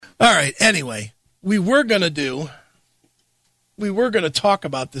All right. Anyway, we were going to talk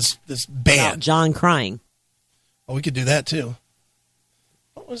about this band. About John crying. Oh, we could do that too.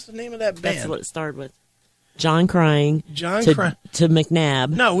 What was the name of that band? That's what it started with. John crying. To McNabb.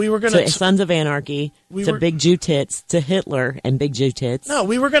 No, we were going to Sons of Anarchy. Big Jew Tits. To Hitler and Big Jew Tits. No,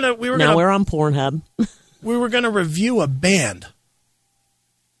 we're on Pornhub. We were going to review a band.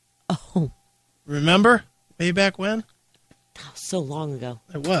 Oh. Remember? Way back when? So long ago.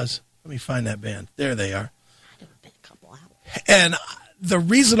 It was. Let me find that band. There they are. I'd have been a couple hours. And the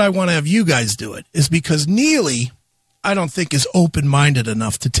reason I want to have you guys do it is because Neely, I don't think, is open-minded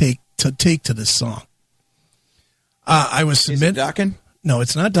enough to take to this song. I was submitting. Is it Dokken? No,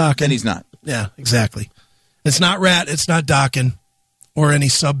 it's not Dokken. Then he's not. Yeah, exactly. It's not Rat. It's not Dokken, or any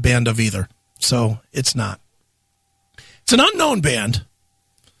sub band of either. So it's not. It's an unknown band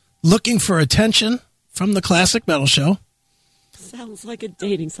looking for attention from the Classic Metal Show. Sounds like a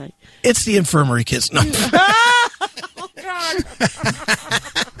dating site. It's the Infirmary Kids. No. Oh, God.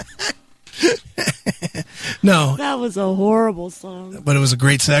 No. That was a horrible song. But it was a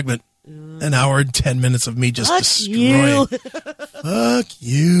great segment. An hour and 10 minutes of me just destroying. Fuck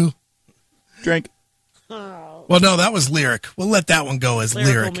you. Drink. Oh. Well, no, that was lyric. We'll let that one go as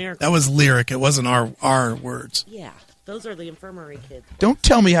lyric. Miracle. That was lyric. It wasn't our words. Yeah, those are the Infirmary Kids. Don't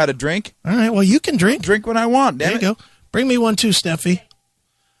tell me how to drink. All right, well, you can drink. Drink when I want, damn There you go. Bring me one too, Steffi.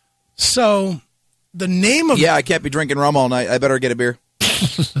 So, the name of... Yeah, I can't be drinking rum all night. I better get a beer.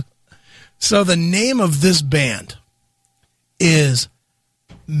 So, the name of this band is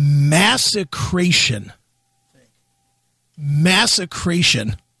Massacration.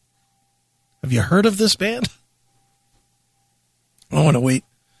 Massacration. Have you heard of this band? I want to wait.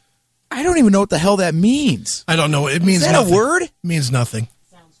 I don't even know what the hell that means. I don't know. It means nothing. Is that a word? It means nothing.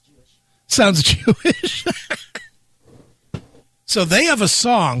 Sounds Jewish. So they have a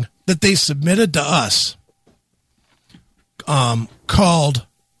song that they submitted to us called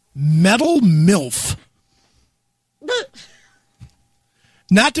Metal Milf.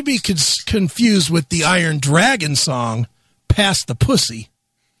 Not to be confused with the Iron Dragon song, Pass the Pussy.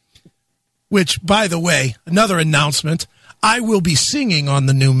 Which, by the way, another announcement, I will be singing on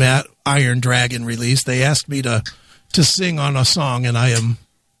the new Iron Dragon release. They asked me to sing on a song, and I am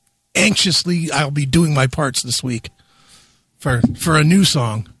I'll be doing my parts this week for a new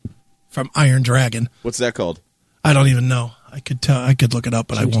song from Iron Dragon. What's that called? I don't even know. I could look it up,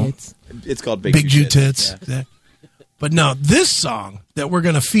 but I won't. It's called Big Jew Tits. Yeah. But no, this song that we're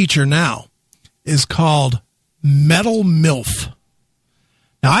going to feature now is called Metal Milf.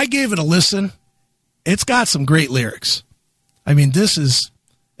 Now, I gave it a listen. It's got some great lyrics. I mean, this is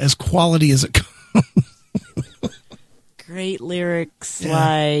as quality as it comes. Great lyrics,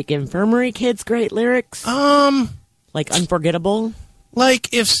 like Infirmary Kids. Great lyrics, like Unforgettable.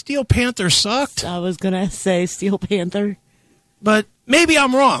 Like if Steel Panther sucked. I was gonna say Steel Panther, but maybe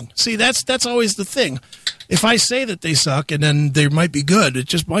I'm wrong. See, that's always the thing. If I say that they suck and then they might be good, it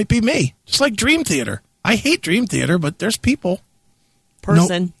just might be me. Just like Dream Theater. I hate Dream Theater, but there's people.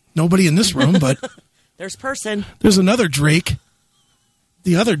 Nobody in this room, but there's person. There's another Drake.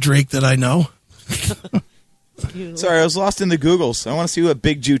 The other Drake that I know. Sorry, I was lost in the Googles. I want to see what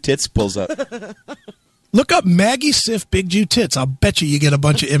Big Jew Tits pulls up. Look up Maggie Siff Big Jew Tits. I'll bet you get a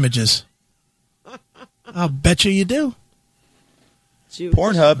bunch of images. I'll bet you do.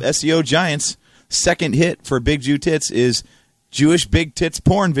 Pornhub SEO giants. Second hit for Big Jew Tits is Jewish big tits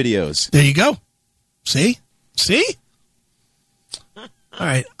porn videos. There you go. See? All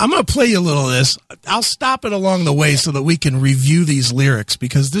right, I'm going to play you a little of this. I'll stop it along the way so that we can review these lyrics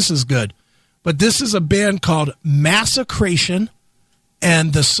because this is good. But this is a band called Massacration,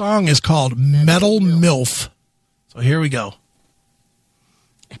 and the song is called Metal Milf. So here we go.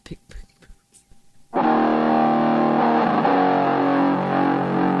 Epic.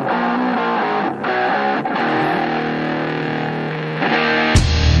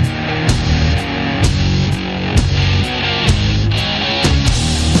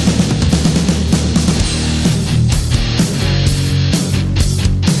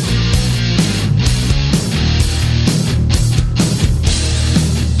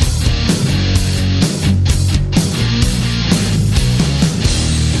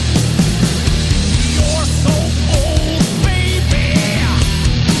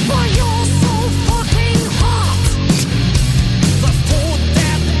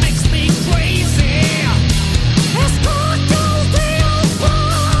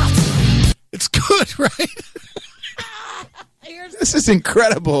 Right? This is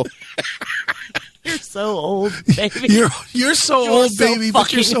incredible. You're so old, baby. You're so old, so baby,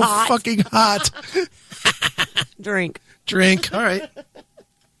 but you're so hot. fucking hot. Drink. All right.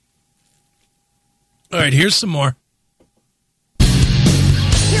 right, here's some more. You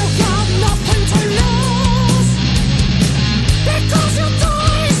got nothing to lose because you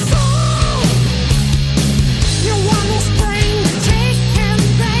die so. You want to spring the chicken,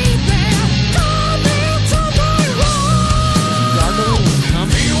 baby. Come into my room.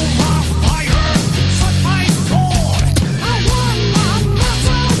 Feel my fire, set my sword. I want my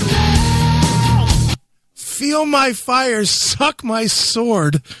metal now. Feel my fire, suck my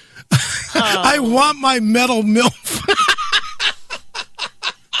sword. I want my metal milf.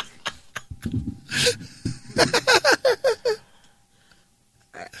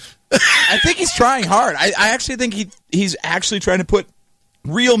 I think he's trying hard. I actually think he's actually trying to put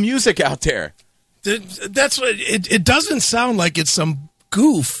real music out there. That's what it doesn't sound like it's some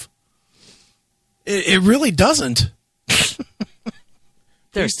goof. It really doesn't.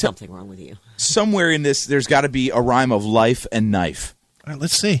 There's something wrong with you. Somewhere in this, there's got to be a rhyme of life and knife. All right,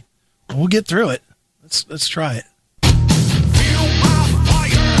 let's see. We'll get through it. Let's try it. Feel my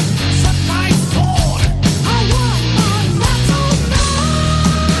fire, set my sword. I want my metal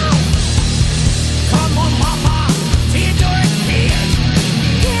now. Come on, mama, feed your kid.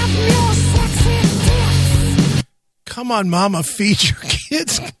 Give me your sexy tits. Come on, mama, feed your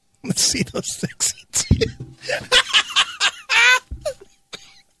kids. Let's see those sexy tits.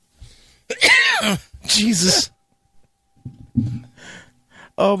 Jesus.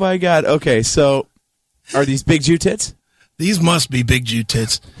 Oh, my God. Okay, so are these big Jew tits? These must be big Jew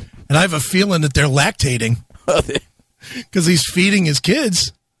tits. And I have a feeling that they're lactating because he's feeding his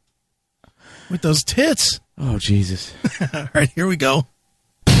kids with those tits. Oh, Jesus. All right, here we go.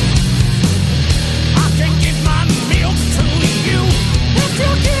 I can give my milk to you if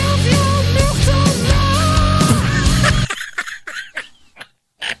you give your milk to me.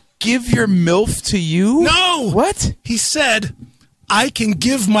 Give your MILF to you? No! What? He said, I can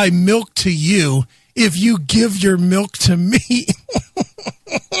give my milk to you if you give your milk to me.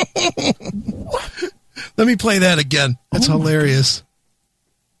 Let me play that again. That's hilarious.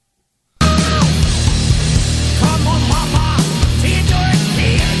 Come on, mama, feed your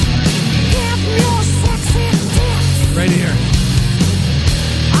kid. Give me your sexy tits. Right here.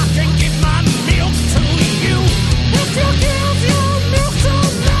 I can give my milk to you if you give your milk to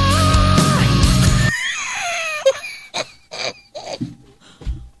me.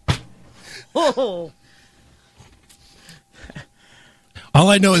 Oh. All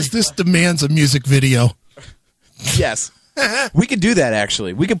I know is this demands a music video. Yes. We could do that,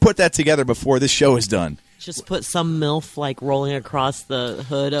 actually. We could put that together before this show is done. Just put some MILF like rolling across the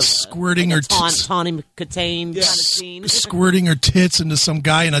hood of Squirting like her Tawny Katane kind of scene. Squirting her tits into some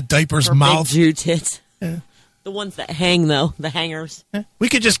guy in a diaper's Her mouth. big Jew tits. The ones that hang, though. The hangers. We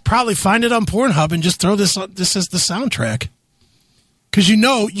could just probably find it on Pornhub and just throw this as the soundtrack. Because you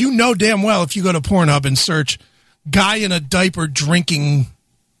know damn well if you go to Pornhub and search guy in a diaper drinking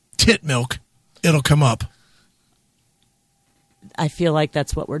tit milk, it'll come up. I feel like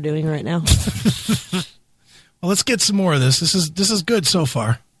that's what we're doing right now. Well, let's get some more of this. This is good so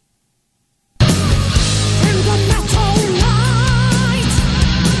far. In the metal light,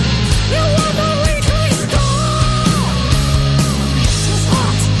 you wanna read my star. She's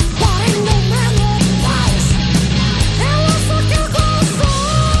hot, but ain't no man that buys. It was a giggle song.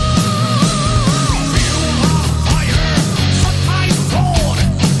 Feel my fire, set my sword.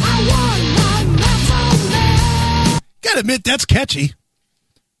 I want my metal man. Gotta admit, that's catchy.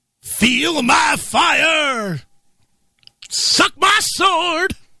 Feel my fire. Suck my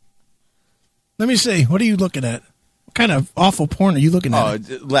sword. Let me see. What are you looking at? What kind of awful porn are you looking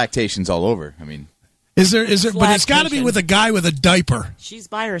at? Oh, lactation's all over. I mean, Is there? But it's got to be lactation. with a guy with a diaper. She's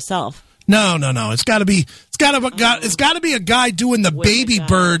by herself. No. It's got to be. It's got to be a guy doing the With a baby guy.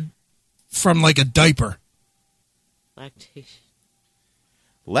 bird from like a diaper.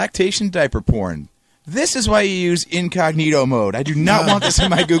 lactation diaper porn. This is why you use incognito mode. I do not want this in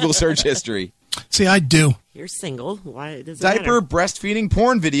my Google search history. See, I do. You're single. Why does it Diaper matter? breastfeeding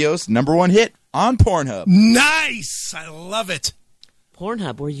porn videos, number 1 hit on Pornhub. Nice. I love it.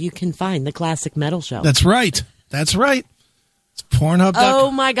 Pornhub, where you can find the classic metal show. That's right. It's Pornhub.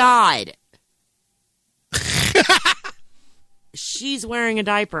 Oh my God. She's wearing a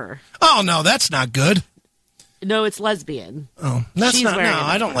diaper. Oh no, that's not good. No, it's lesbian. Oh, that's She's not. No, wearing a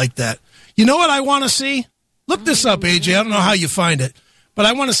I don't diaper. like that. You know what I want to see? Look this up, AJ. I don't know how you find it, but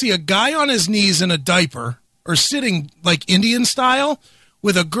I want to see a guy on his knees in a diaper or sitting like Indian style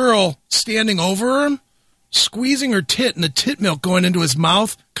with a girl standing over him, squeezing her tit and the tit milk going into his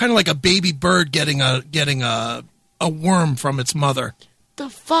mouth, kind of like a baby bird getting a worm from its mother. The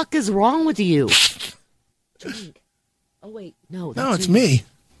fuck is wrong with you? Drink. Oh wait, no. No, that's it's you. me.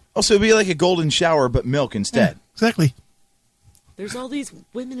 Also, it'd be like a golden shower, but milk instead. Yeah, exactly. There's all these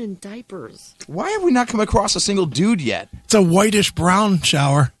women in diapers. Why have we not come across a single dude yet? It's a whitish brown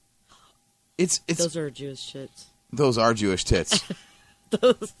shower. It's Those are Jewish shits. Those are Jewish tits.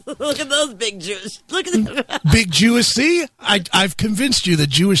 Look at those big Jewish. Look at them. Big Jewish. See, I've convinced you that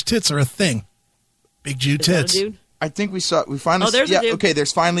Jewish tits are a thing. Big Jew Is that a tits. dude? I think we finally. Oh, there's a dude. Okay,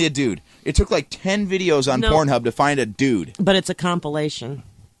 there's finally a dude. It took like 10 videos on Pornhub to find a dude. But it's a compilation.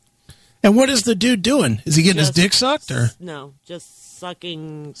 And what is the dude doing? Is he getting his dick sucked or? No, just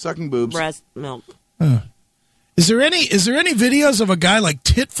sucking boobs. breast milk. Is there any videos of a guy like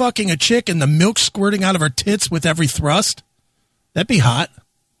tit fucking a chick and the milk squirting out of her tits with every thrust? That'd be hot.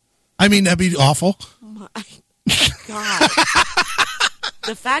 I mean, that'd be awful. Oh my God.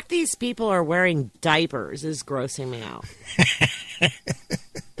 The fact these people are wearing diapers is grossing me out.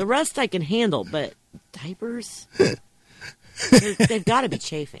 The rest I can handle, but diapers? They've got to be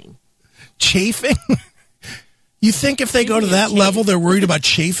chafing. Chafing? You think if they go to that level, they're worried about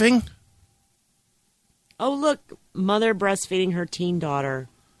chafing? Oh, look. Mother breastfeeding her teen daughter.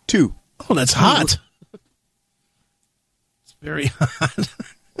 2. Oh, that's hot. It's very hot.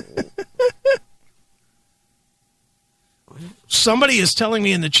 Somebody is telling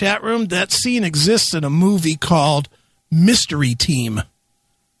me in the chat room that scene exists in a movie called Mystery Team.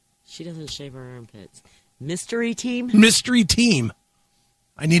 She doesn't shave her armpits. Mystery Team? Mystery Team.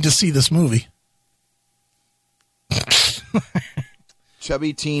 I need to see this movie.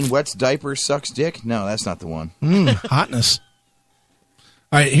 Chubby teen wets diaper, sucks dick? No, that's not the one. Hotness.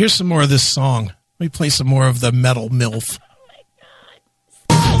 All right, here's some more of this song. Let me play some more of the metal MILF.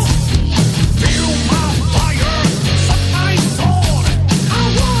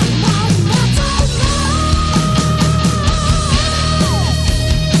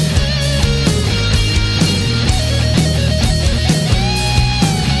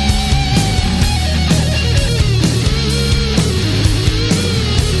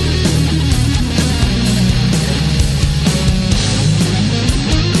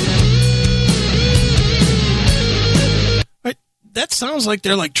 That sounds like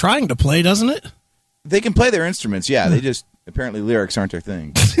they're like trying to play, doesn't it? They can play their instruments, yeah. They just, apparently lyrics aren't their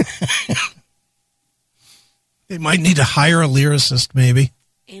thing. They might need to hire a lyricist, maybe.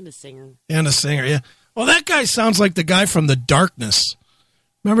 And a singer. And a singer, yeah. Well, that guy sounds like the guy from The Darkness.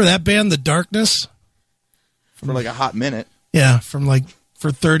 Remember that band, The Darkness? For like a hot minute. Yeah,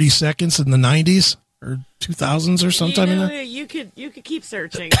 for 30 seconds in the 90s or 2000s or sometime in there. You could keep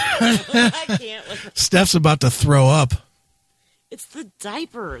searching. I can't. Steph's about to throw up. It's the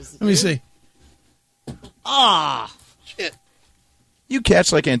diapers. Let me see. Ah. Shit. You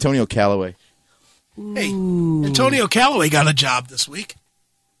catch like Antonio Callaway. Hey, Antonio Callaway got a job this week.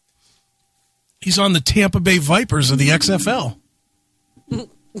 He's on the Tampa Bay Vipers of the XFL. Wow.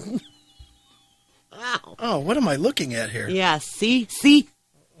 Oh, what am I looking at here? Yeah, see?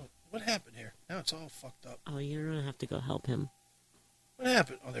 What happened here? Now it's all fucked up. Oh, you're going to have to go help him. What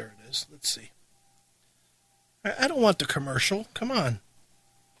happened? Oh, there it is. Let's see. I don't want the commercial. Come on.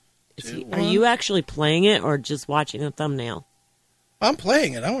 Are you actually playing it or just watching a thumbnail? I'm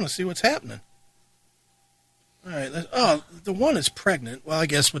playing it. I want to see what's happening. All right. The one is pregnant. Well, I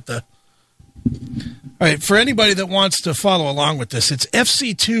guess with the... All right. For anybody that wants to follow along with this, it's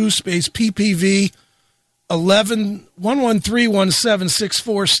FC2 space PPV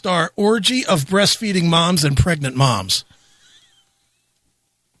 1131764 star orgy of breastfeeding moms and pregnant moms.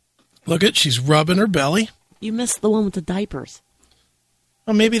 Look at, she's rubbing her belly. You missed the one with the diapers.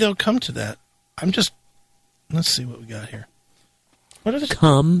 Well, maybe they'll come to that. Let's see what we got here. What is it?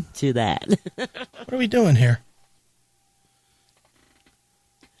 Come to that. What are we doing here?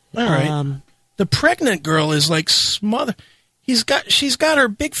 All right. The pregnant girl is like smothered. She's got her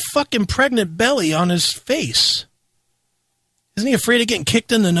big fucking pregnant belly on his face. Isn't he afraid of getting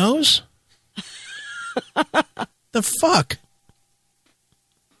kicked in the nose? The fuck?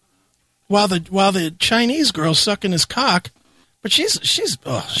 While the Chinese girl's sucking his cock, but she's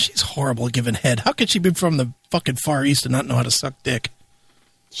horrible at giving head. How could she be from the fucking Far East and not know how to suck dick?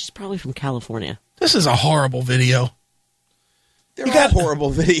 She's probably from California. This is a horrible video. They're all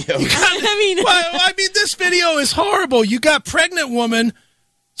horrible videos. I mean, this video is horrible. You got pregnant woman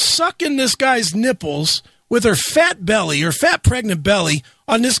sucking this guy's nipples with her fat belly, her fat pregnant belly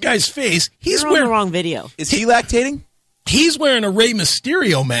on this guy's face. You're on the wrong video. Is he lactating? He's wearing a Rey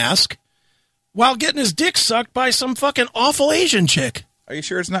Mysterio mask while getting his dick sucked by some fucking awful Asian chick. Are you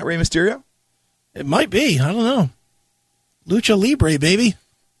sure it's not Rey Mysterio? It might be. I don't know. Lucha Libre, baby.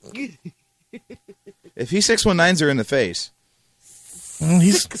 If he 619s her in the face. Well,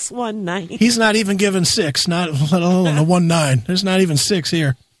 619. He's not even giving 6, not let alone a 19. There's not even 6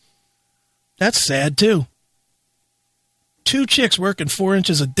 here. That's sad, too. 2 chicks working 4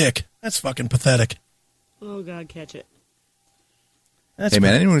 inches of dick. That's fucking pathetic. Oh, God, catch it. That's Hey,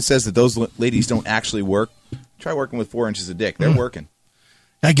 man, anyone who says that those ladies don't actually work, try working with 4 inches of dick. They're working.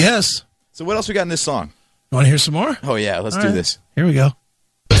 I guess. So what else we got in this song? You want to hear some more? Oh, yeah, let's All do right. this. Here we go.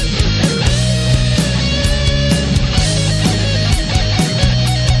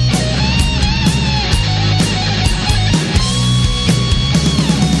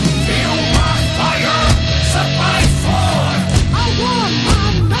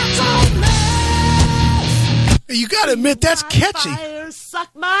 You got to admit, that's catchy. Fire,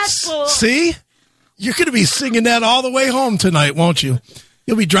 suck my sword. See? You're going to be singing that all the way home tonight, won't you?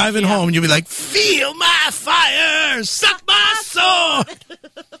 You'll be driving home and you'll be like, feel my fire, suck my sword.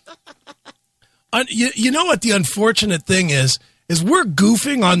 You know what the unfortunate thing is we're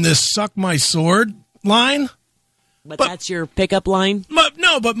goofing on this suck my sword line. But that's your pickup line?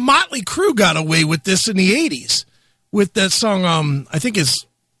 No, but Motley Crue got away with this in the 80s with that song, I think it's,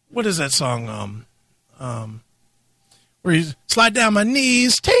 what is that song? Where you slide down my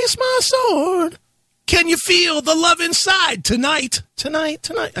knees, taste my sword. Can you feel the love inside tonight? Tonight.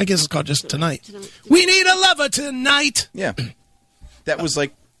 I guess it's called just tonight. We need a lover tonight. Yeah. That was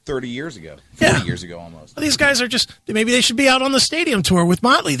like 30 years ago. 40 years ago almost. These guys are just, maybe they should be out on the stadium tour with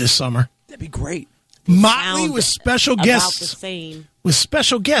Motley this summer. That'd be great. Motley Sound with special about guests. the same. With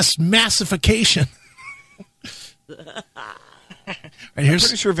special guests, Massification. Right, I'm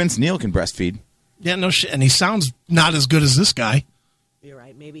pretty sure Vince Neil can breastfeed. Yeah, no shit. And he sounds not as good as this guy. You're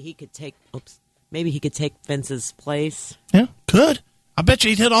right. Maybe he could take Vince's place. Yeah, could. I bet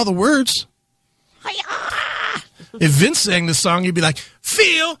you he'd hit all the words. If Vince sang the song, he'd be like,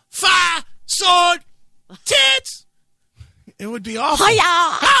 feel, fire, sword, tits. It would be awful.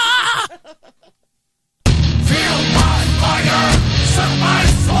 Ah! Feel my fire, set my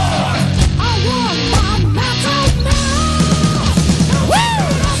sword. I want my metal now.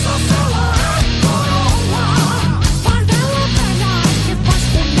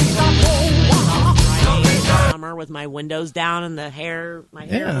 Summer with my windows down and my hair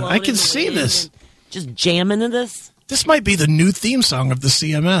Yeah, blowing I can in the see wind this. and just jamming to this. This might be the new theme song of the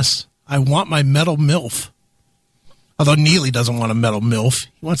CMS. I want my metal MILF. Although Neely doesn't want a metal MILF.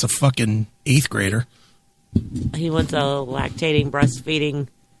 He wants a fucking 8th grader. He wants a lactating, breastfeeding.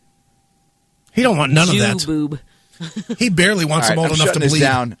 He don't want none of Jew that. boob. He barely wants All them right, old I'm enough to shutting this bleed.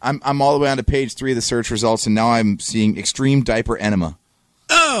 down. I'm all the way on to page 3 of the search results, and now I'm seeing extreme diaper enema.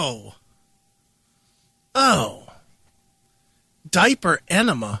 Oh. Diaper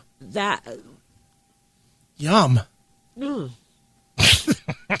enema. That. Yum.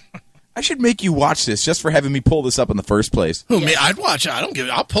 I should make you watch this just for having me pull this up in the first place. Who me? I'd watch it. I don't give it.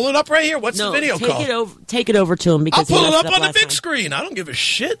 I'll pull it up right here. What's No, the video called? Take it over to him I'll because pull he it messed up on the last big time. screen. I don't give a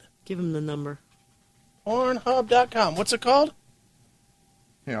shit. Give him the number. Pornhub.com. What's it called?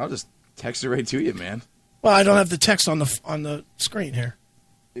 Here, I'll just text it right to you, man. Well, I don't have the text on the screen here.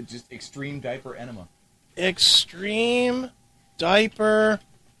 It's just extreme diaper enema. Extreme diaper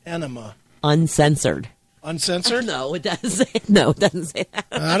enema. Uncensored. Uncensored? No, it doesn't say. No, it doesn't say that.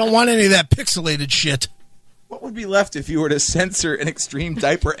 I don't want any of that pixelated shit. What would be left if you were to censor an extreme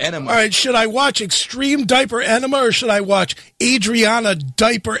diaper enema? All right, should I watch Extreme Diaper Enema or should I watch Adriana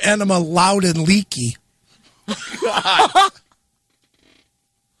Diaper Enema Loud and Leaky?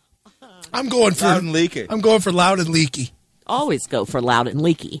 I'm going for Loud and leaky. I'm going for Loud and Leaky. Always go for loud and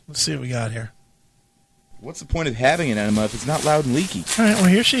leaky. Let's see what we got here. What's the point of having an enema if it's not loud and leaky? All right, well,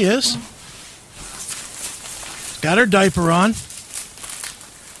 here she is. Got her diaper on.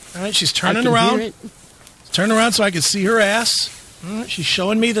 All right, she's turning I can around. hear it. Turn around so I can see her ass. All right, she's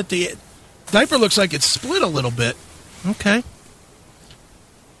showing me that the diaper looks like it's split a little bit. Okay.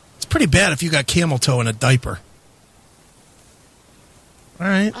 It's pretty bad if you got camel toe in a diaper. All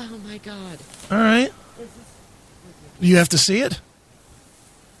right. Oh my God. All right. You have to see it?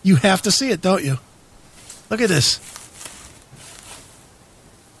 You have to see it, don't you? Look at this.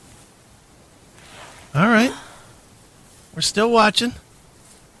 All right. We're still watching.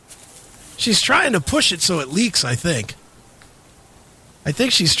 She's trying to push it so it leaks, I think. I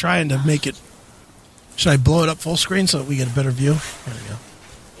think she's trying to make it... Should I blow it up full screen so that we get a better view? There we go.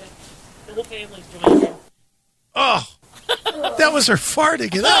 The whole family's joining in. Oh! That was her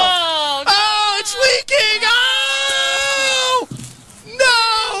farting it out. Oh, it's leaking! Oh!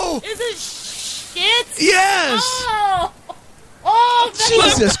 No! Is it shit? Yes! Oh,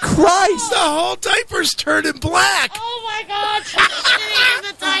 Jesus Christ! The whole diaper's turning black. oh my God! She's shitting in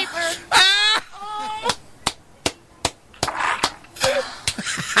the diaper.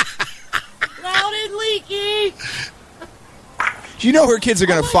 Loud and leaky. You know her kids are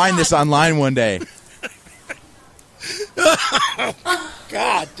going to find this online one day.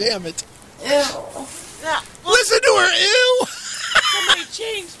 God damn it. Ew. Yeah, look, Listen to her, ew. somebody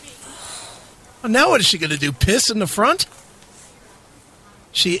changed me. Well, now what is she going to do, piss in the front?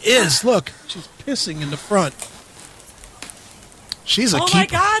 She is. Look, she's pissing in the front. She's a Oh keeper. my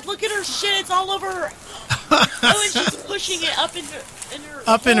God! Look at her shit. It's all over her. Oh, and she's pushing it up in her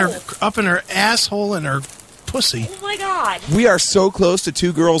Up in her asshole and her pussy. Oh my God! We are so close to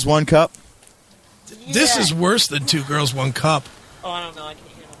 2 girls, 1 cup. This Yeah. is worse than 2 girls, 1 cup. Oh, I don't know. I can't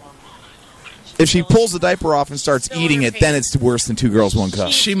handle one. If she pulls the diaper off and starts Still in eating her it, then pants. it's worse than 2 girls, 1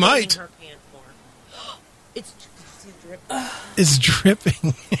 cup. She might. Her pants more. It's dripping. Is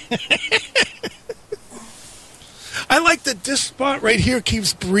dripping. I like that this spot right here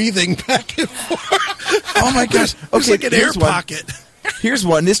keeps breathing back and forth. Oh my gosh. It's Okay, like an air here's one. pocket. Here's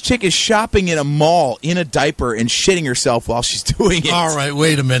one. This chick is shopping in a mall in a diaper and shitting herself while she's doing it. All right,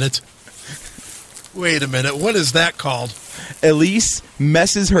 wait a minute. Wait a minute. What is that called? Elise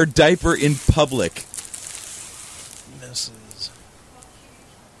messes her diaper in public. Mrs.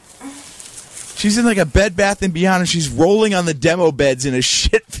 She's in like a Bed Bath & Beyond and she's rolling on the demo beds in a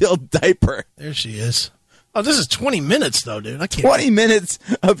shit-filled diaper. There she is. Oh, this is 20 minutes, though, dude. I can't. 20 minutes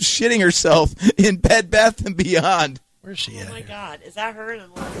of shitting herself in Bed Bath & Beyond. Where's she at? Oh my here? God! Is that her?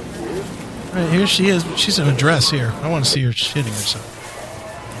 Right, here she is. She's in a dress here. I want to see her shitting herself.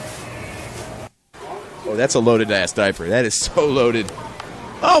 Oh, that's a loaded-ass diaper. That is so loaded.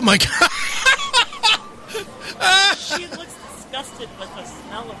 Oh, my God. She looks disgusted with the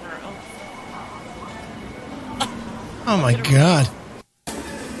smell of her own. Oh, my God.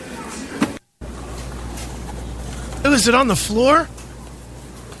 Oh, is it on the floor?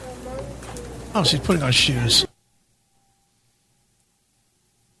 Oh, she's putting on shoes.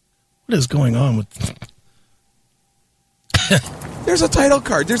 What is going on with... There's a title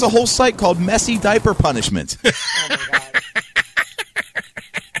card. There's a whole site called Messy Diaper Punishment. Oh my God!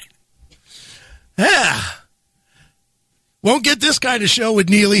 Yeah. Won't get this kind of show with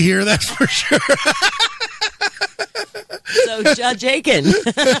Neely here, that's for sure. So Judge Aiken,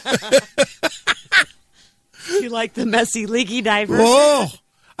 you like the messy, leaky diaper? Whoa.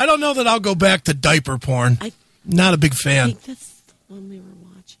 I don't know that I'll go back to diaper porn. Not a big I fan. think that's the one we were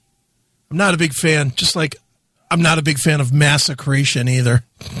watching. I'm not a big fan. Just like I'm not a big fan of massacration either.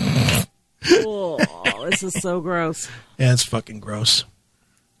 Oh, this is so gross. Yeah, it's fucking gross.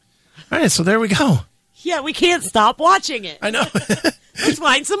 All right, so there we go. Yeah, we can't stop watching it. I know. Let's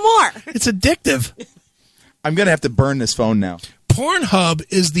find some more. It's addictive. I'm going to have to burn this phone now. Pornhub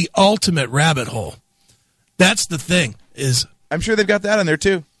is the ultimate rabbit hole. That's the thing. Is I'm sure they've got that on there,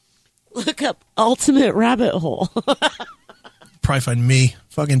 too. Look up ultimate rabbit hole. probably find me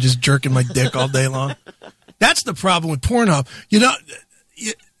fucking just jerking my dick all day long. That's the problem with Pornhub. You know,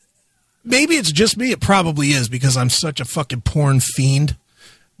 maybe it's just me. It probably is because I'm such a fucking porn fiend.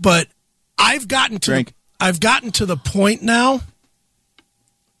 But I've gotten to the point now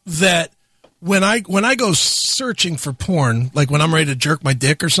that when I go searching for porn, like when I'm ready to jerk my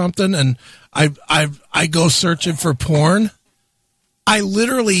dick or something, and I go searching for porn, I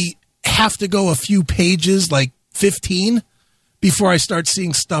literally have to go a few pages, like 15, before I start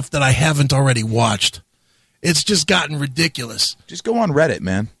seeing stuff that I haven't already watched. It's just gotten ridiculous. Just go on Reddit,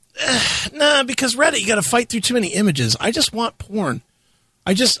 man. Nah, because Reddit, you got to fight through too many images. I just want porn.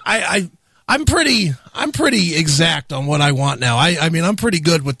 I'm pretty exact on what I want now. I mean, I'm pretty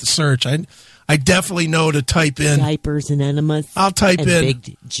good with the search. I definitely know to type in diapers and enemas. I'll type and in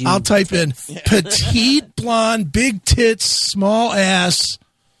big Jew I'll type tits. in petite blonde, big tits, small ass,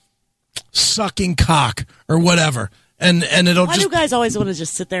 sucking cock or whatever. And it'll Why just do guys always want to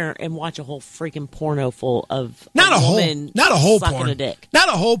just sit there and watch a whole freaking porno full of not a whole sucking porn. a dick? Not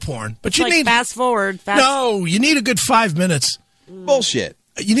a whole porn, but you Like need fast forward. No, you need a good 5 minutes. Bullshit.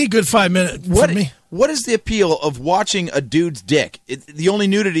 You need a good 5 minutes for me. What is the appeal of watching a dude's dick? The only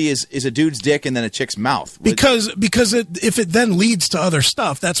nudity is a dude's dick and then a chick's mouth. Because if it then leads to other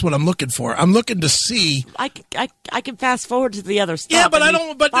stuff, that's what I'm looking for. I'm looking to see. I can fast forward to the other stuff. Yeah, but and I be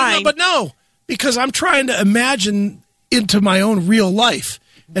don't. But fine. no, because I'm trying to imagine into my own real life.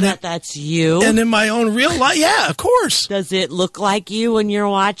 And that's you. And in my own real life, yeah, of course. Does it look like you when you're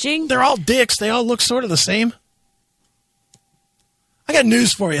watching? They're all dicks. They all look sort of the same. I got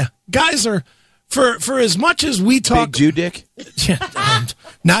news for you. Guys are, for as much as we talk... Big Jew dick? Yeah,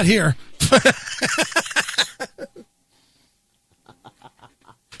 not here.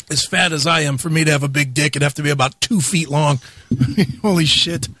 As fat as I am, for me to have a big dick, it'd have to be about 2 feet long. Holy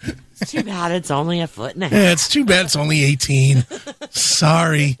shit. It's too bad it's only a foot and a half. Yeah, it's too bad it's only 18.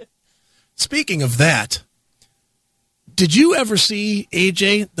 Sorry. Speaking of that, Did you ever see,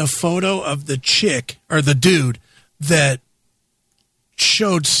 AJ, the photo of the chick or the dude that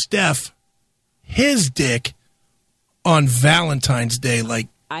showed Steph his dick on Valentine's Day, like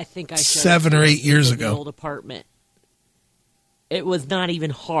I think I 7 or 8 years in the ago? old apartment. It was not even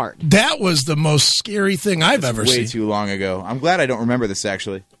hard. That was the most scary thing I've ever Way seen. too long ago. I'm glad I don't remember this,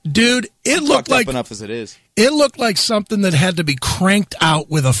 actually. Dude, it I'm looked fucked up like enough as it is. it looked like something that had to be cranked out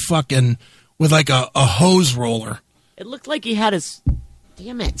with a fucking with like a hose roller. It looked like he had his.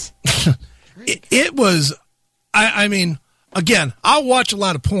 Damn it! It was. I mean, again, I'll watch a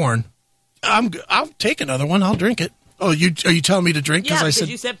lot of porn. I'll take another one. I'll drink it. Oh, are you telling me to drink? Yeah, I because said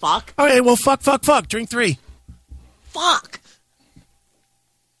you said fuck. Okay, well, fuck. Drink 3. Fuck.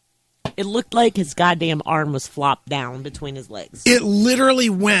 It looked like his goddamn arm was flopped down between his legs. It literally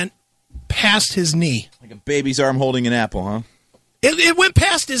went past his knee. Like a baby's arm holding an apple, huh? It went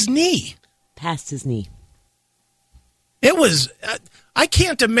past his knee. Past his knee. It was. I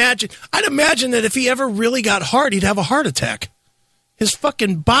can't imagine. I'd imagine that if he ever really got hard, he'd have a heart attack. His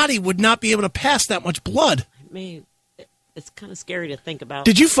fucking body would not be able to pass that much blood. I mean, it's kind of scary to think about.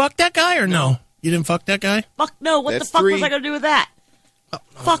 Did you fuck that guy or no? You didn't fuck that guy? Fuck no! What That's the fuck 3. was I going to do with that? Oh,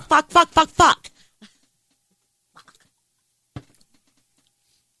 Fuck.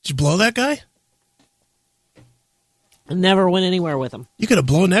 Did you blow that guy? I never went anywhere with him. You could have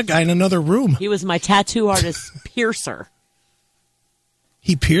blown that guy in another room. He was my tattoo artist piercer.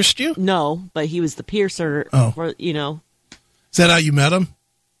 He pierced you? No, but he was the piercer Oh. for, Is that how you met him?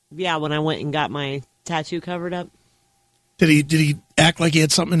 yeah, when I went and got my tattoo covered up. Did he act like he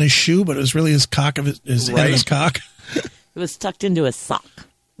had something in his shoe, but it was really his cock of his head of his cock? It was tucked into his sock.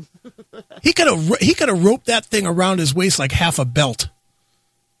 He could have roped that thing around his waist like half a belt.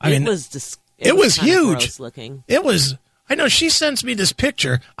 It was kinda huge. gross looking. It was. I know she sends me this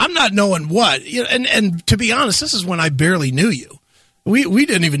picture. I'm not knowing what. And to be honest, this is when I barely knew you. We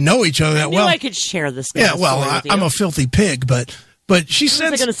didn't even know each other that I knew well. I could share this. Yeah, well, I'm a filthy pig, but she Who's I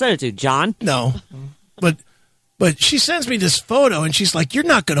sends. going to send it to? John? No, but she sends me this photo, and she's like, "You're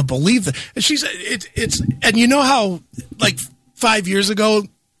not going to believe that." And she's it's and you know how like 5 years ago,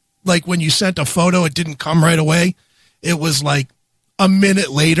 like when you sent a photo, it didn't come right away. It was like a minute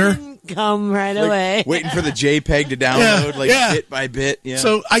later. Come right away. Waiting for the JPEG to download, bit by bit. Yeah.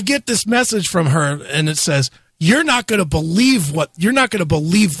 So I get this message from her, and it says, "You're not going to believe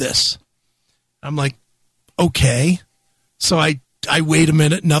this." I'm like, okay. So I wait a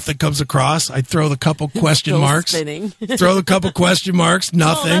minute, nothing comes across. I throw the couple question Still marks. spinning. Throw the couple question marks, Oh,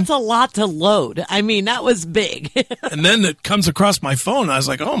 nothing. that's a lot to load. I mean, that was big. And then it comes across my phone. I was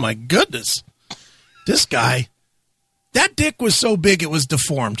like, oh my goodness. This guy, that dick was so big it was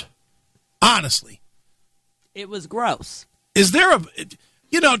deformed. Honestly. It was gross. Is there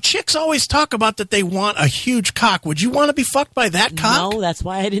chicks always talk about that they want a huge cock. Would you want to be fucked by that cock? No, that's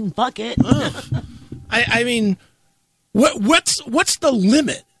why I didn't fuck it. I mean, what's the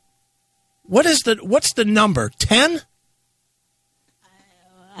limit? What's the number? 10?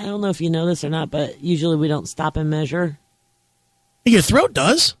 I don't know if you know this or not, but usually we don't stop and measure. Your throat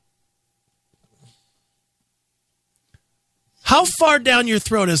does. How far down your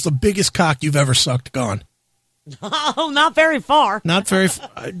throat is the biggest cock you've ever sucked gone? Oh, not very far. Not very.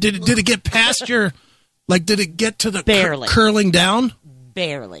 Did it get past your? Like, did it get to the Barely. Curling down?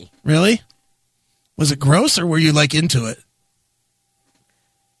 Barely. Really? Was it gross, or were you like into it?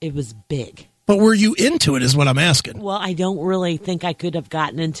 It was big. But were you into it? Is what I'm asking. Well, I don't really think I could have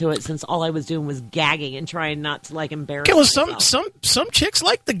gotten into it since all I was doing was gagging and trying not to like embarrass Okay, well, myself. some chicks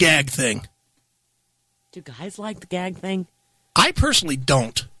like the gag thing. Do guys like the gag thing? I personally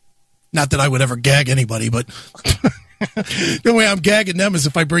don't. Not that I would ever gag anybody, but the way I'm gagging them is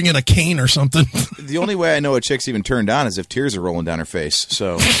if I bring in a cane or something. The only way I know a chick's even turned on is if tears are rolling down her face.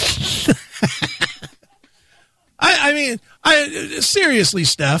 So, I mean, seriously,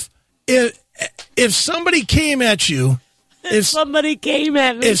 Steph, if somebody came at you, if Somebody came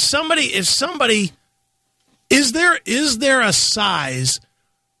at me. if somebody, is there a size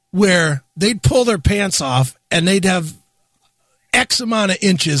where they'd pull their pants off and they'd have X amount of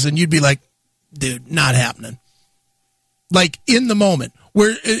inches and you'd be like, dude, not happening. Like in the moment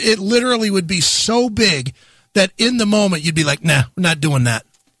where it literally would be so big that in the moment you'd be like, nah, we're not doing that.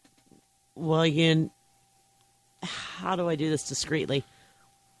 Well, how do I do this discreetly?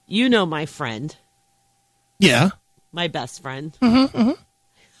 You know my friend, Yeah. my best friend.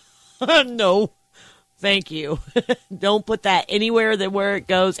 Mm-hmm. No, thank you. Don't put that anywhere where it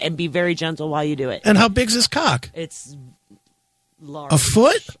goes, and be very gentle while you do it. And how big's his cock? It's large. A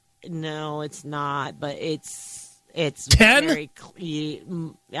foot? No, it's not, but it's 10? very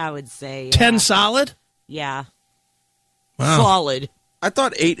I would say 10 solid? Yeah. Wow. Solid. I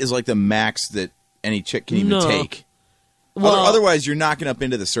thought 8 is like the max that any chick can even No. take. Well, Otherwise, you're knocking up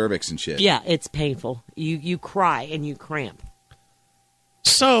into the cervix and shit. yeah, it's painful. You cry and you cramp.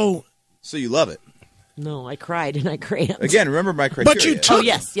 So So you love it. No, I cried and I cramped. Again, remember my criteria. But you took, Oh,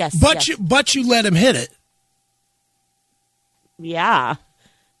 yes. But you let him hit it. Yeah.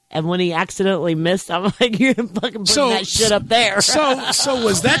 And when he accidentally missed, I'm like, you're fucking putting that shit up there. So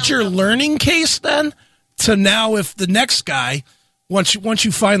was that your learning case then? To now, if the next guy, once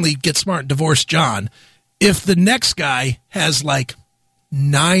you finally get smart and divorce John, if the next guy has like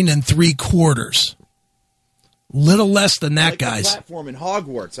 9 3/4, little less than that like the guy's. platform in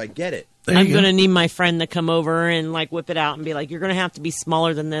Hogwarts. I get it. There I'm you going go. to need my friend to come over and like whip it out and be like, you're going to have to be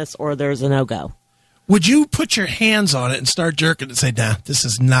smaller than this or there's a no-go. Would you put your hands on it and start jerking and say, nah, this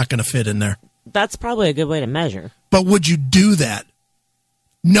is not going to fit in there? That's probably a good way to measure. But would you do that?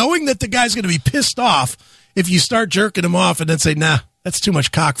 Knowing that the guy's going to be pissed off if you start jerking him off and then say, nah, that's too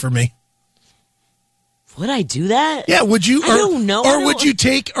much cock for me. Would I do that? Yeah, would you? I don't know. Or would you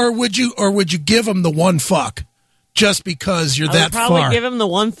take? Or would you give him the one fuck, just because you're I that would probably far? give him the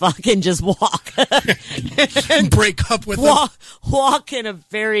one fuck and just walk. And break up with him, walk in a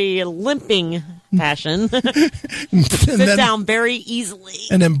very limping fashion. and Sit then, down very easily.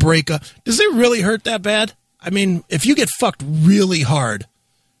 and then break up. Does it really hurt that bad? I mean, if you get fucked really hard,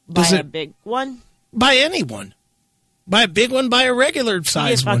 By does a it big one. by anyone? By a big one, by a regular You get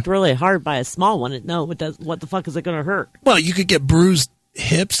size one. fucked really hard by a small one. No, it does. What the fuck is it going to hurt? Well, you could get bruised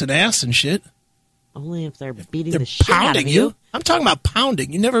hips and ass and shit. Only if they're beating They're the shit out pounding of you. I'm talking about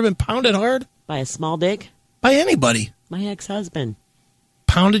pounding. You never been pounded hard By a small dick. by anybody? My ex-husband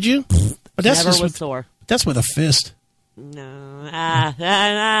Pounded you? But that's never just was with, sore. that's with a fist. No,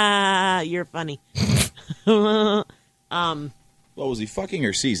 you're funny. Well, was he fucking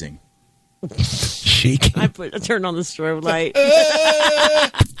or seizing? Shaking. I turned on the strobe light.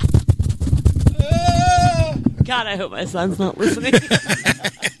 God, I hope my son's not listening.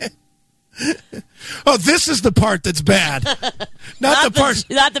 Oh, this is the part that's bad. Not the part.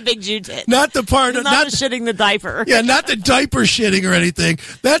 Not the big Jew tit. Not the part. Not Not the shitting the diaper. yeah, not the diaper shitting or anything.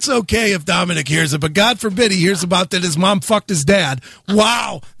 That's okay if Dominic hears it, but God forbid he hears about that his mom fucked his dad.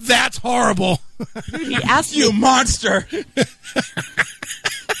 Wow, that's horrible. Dude, he asked You me. monster!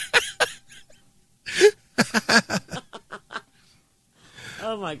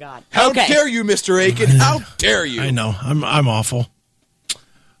 Oh my God. How Okay. dare you, Mr. Aiken? How dare you? I know. I'm awful.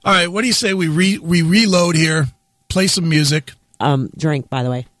 All right, what do you say we reload here? Play some music. Drink, by the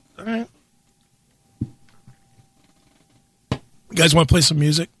way. All right. You guys want to play some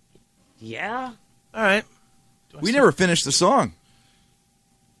music? Yeah. All right. We never finished the song.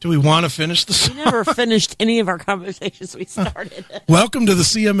 Do we want to finish the We song? never finished any of our conversations we started. Welcome to the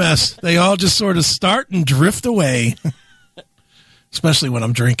CMS. They all just sort of start and drift away, especially when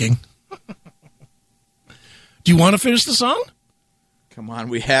I'm drinking. Do you want to finish the song? Come on,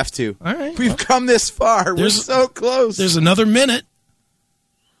 we have to. All right. We've come this far. We're There's- so close. There's another minute.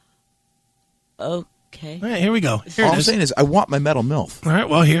 Okay. All right, here we go. Here All it I'm is. saying is I want my metal MILF. All right,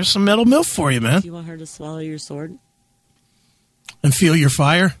 well, here's some metal milk for you, man. Do you want her to swallow your sword? And feel your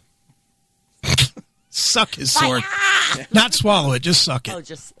fire. Suck his sword. Not swallow it, just suck it. Oh,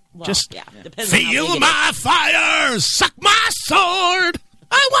 just yeah. Depends on how Feel big it my fire, suck my sword.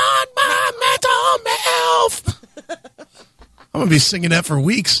 I want my metal milf. I'm going to be singing that for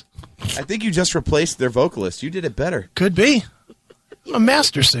weeks. I think you just replaced their vocalist. You did it better. Could be. I'm a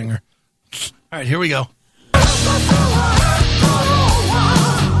master singer. All right, here we go.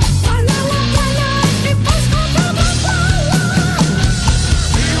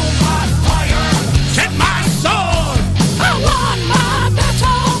 Get my sword. I want my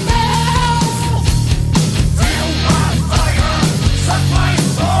metal milf. Feel my fire, suck my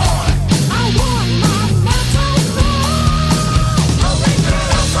sword. I want my metal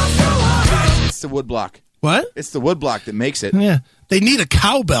milf. It's the woodblock. What? It's the woodblock that makes it. Yeah. They need a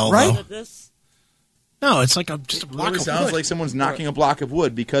cowbell, Right? though. This No, it's like just a block Literally of sounds wood. like someone's knocking a block of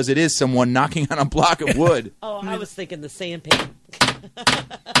wood because it is someone knocking on a block of wood. Oh, I was thinking the sandpaper.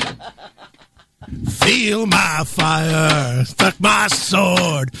 Feel my fire, suck my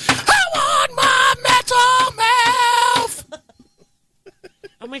sword. I want my metal milf.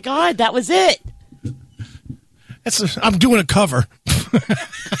 Oh my God, that was it. I'm doing a cover.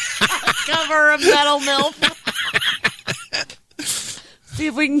 Cover of Metal MILF. See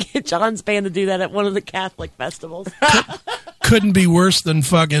if we can get John's band to do that at one of the Catholic festivals. Couldn't be worse than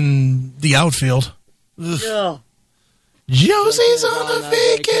fucking the outfield. Ugh. Josie's on a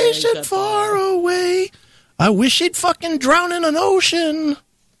vacation far away. I wish he'd fucking drown in an ocean.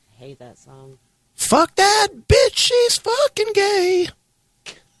 I hate that song. Fuck that bitch, she's fucking gay.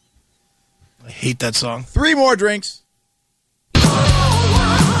 I hate that song. 3 more drinks.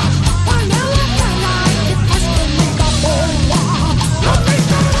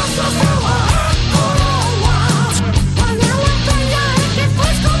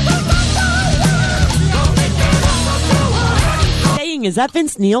 Is that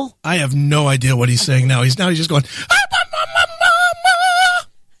Vince Neil? I have no idea what he's saying now. He's just going,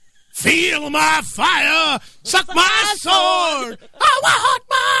 feel my fire, suck my sword, I want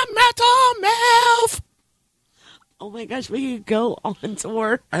my metal Milf. Oh my gosh, we could go on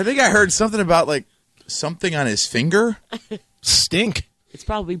tour. I think I heard something about like something on his finger. Stink. It's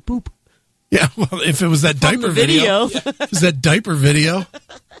probably poop. Yeah, well, if it was that From diaper the video. It was that diaper video.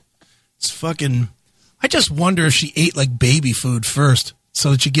 It's fucking. I just wonder if she ate like baby food first, so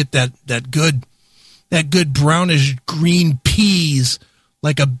that you get that good brownish green peas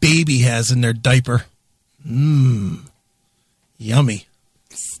like a baby has in their diaper. Yummy.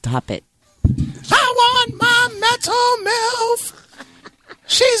 Stop it. I want my metal Milf.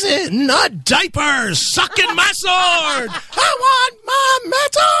 She's in a diaper, sucking my sword. I want my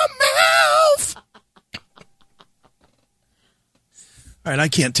metal Milf. All right, I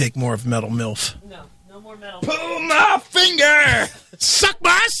can't take more of metal Milf. No more metal. Pull my finger. Suck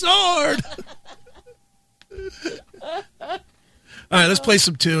my sword. All right, let's play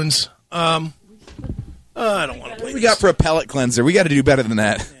some tunes. I don't want to play. What we got for a palate cleanser? We got to do better than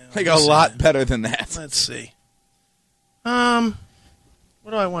that. Like a lot better than that. Let's see. What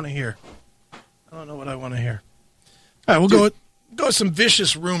do I want to hear? I don't know what I want to hear. All right, we'll go with some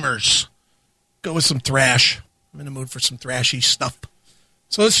vicious rumors. Go with some thrash. I'm in the mood for some thrashy stuff.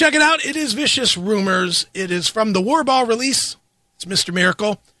 So let's check it out. It is Vicious Rumors. It is from the Warball release. It's Mr.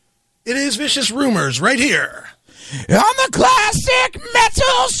 Miracle. It is Vicious Rumors right here On the Classic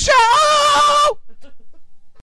Metal Show.